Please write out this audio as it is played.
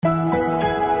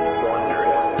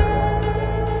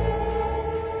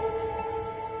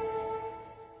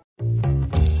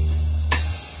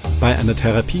Bei einer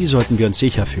Therapie sollten wir uns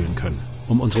sicher fühlen können,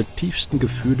 um unsere tiefsten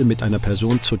Gefühle mit einer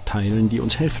Person zu teilen, die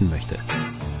uns helfen möchte.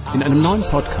 In einem neuen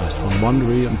Podcast von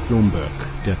Wondery und Bloomberg,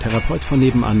 der Therapeut von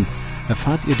nebenan,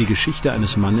 erfahrt ihr die Geschichte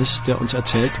eines Mannes, der uns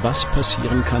erzählt, was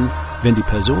passieren kann, wenn die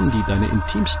Person, die deine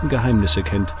intimsten Geheimnisse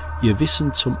kennt, ihr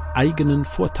Wissen zum eigenen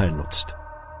Vorteil nutzt.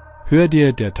 Hör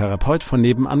dir Der Therapeut von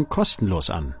nebenan kostenlos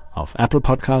an, auf Apple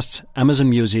Podcasts, Amazon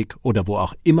Music oder wo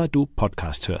auch immer du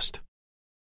Podcasts hörst.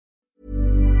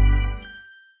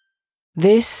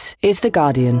 This is The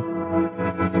Guardian.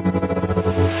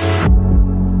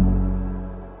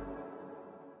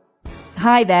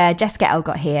 Hi there, Jessica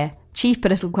Elgot here, Chief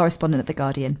Political Correspondent at The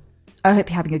Guardian. I hope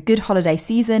you're having a good holiday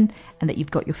season and that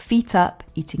you've got your feet up,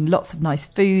 eating lots of nice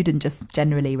food and just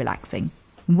generally relaxing.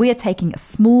 We are taking a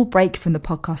small break from the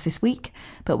podcast this week,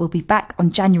 but we'll be back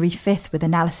on January 5th with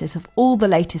analysis of all the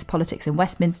latest politics in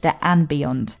Westminster and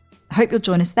beyond. I hope you'll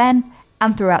join us then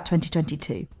and throughout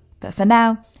 2022. But for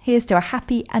now, here's to a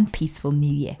happy and peaceful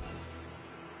new year.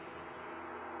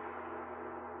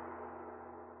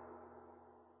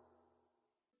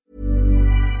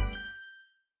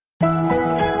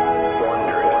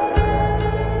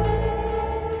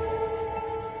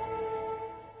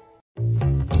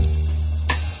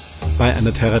 Bei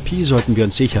einer Therapie sollten wir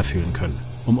uns sicher fühlen können,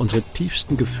 um unsere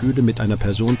tiefsten Gefühle mit einer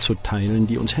Person zu teilen,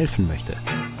 die uns helfen möchte.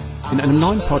 In einem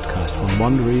neuen Podcast von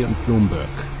Wondery und Bloomberg,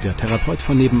 der Therapeut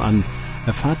von nebenan,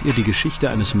 erfahrt ihr die Geschichte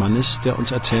eines Mannes, der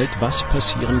uns erzählt, was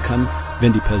passieren kann,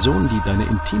 wenn die Person, die deine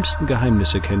intimsten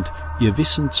Geheimnisse kennt, ihr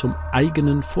Wissen zum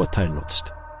eigenen Vorteil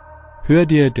nutzt. Hör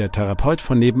dir Der Therapeut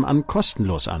von nebenan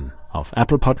kostenlos an, auf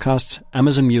Apple Podcasts,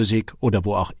 Amazon Music oder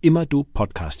wo auch immer du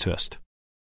Podcasts hörst.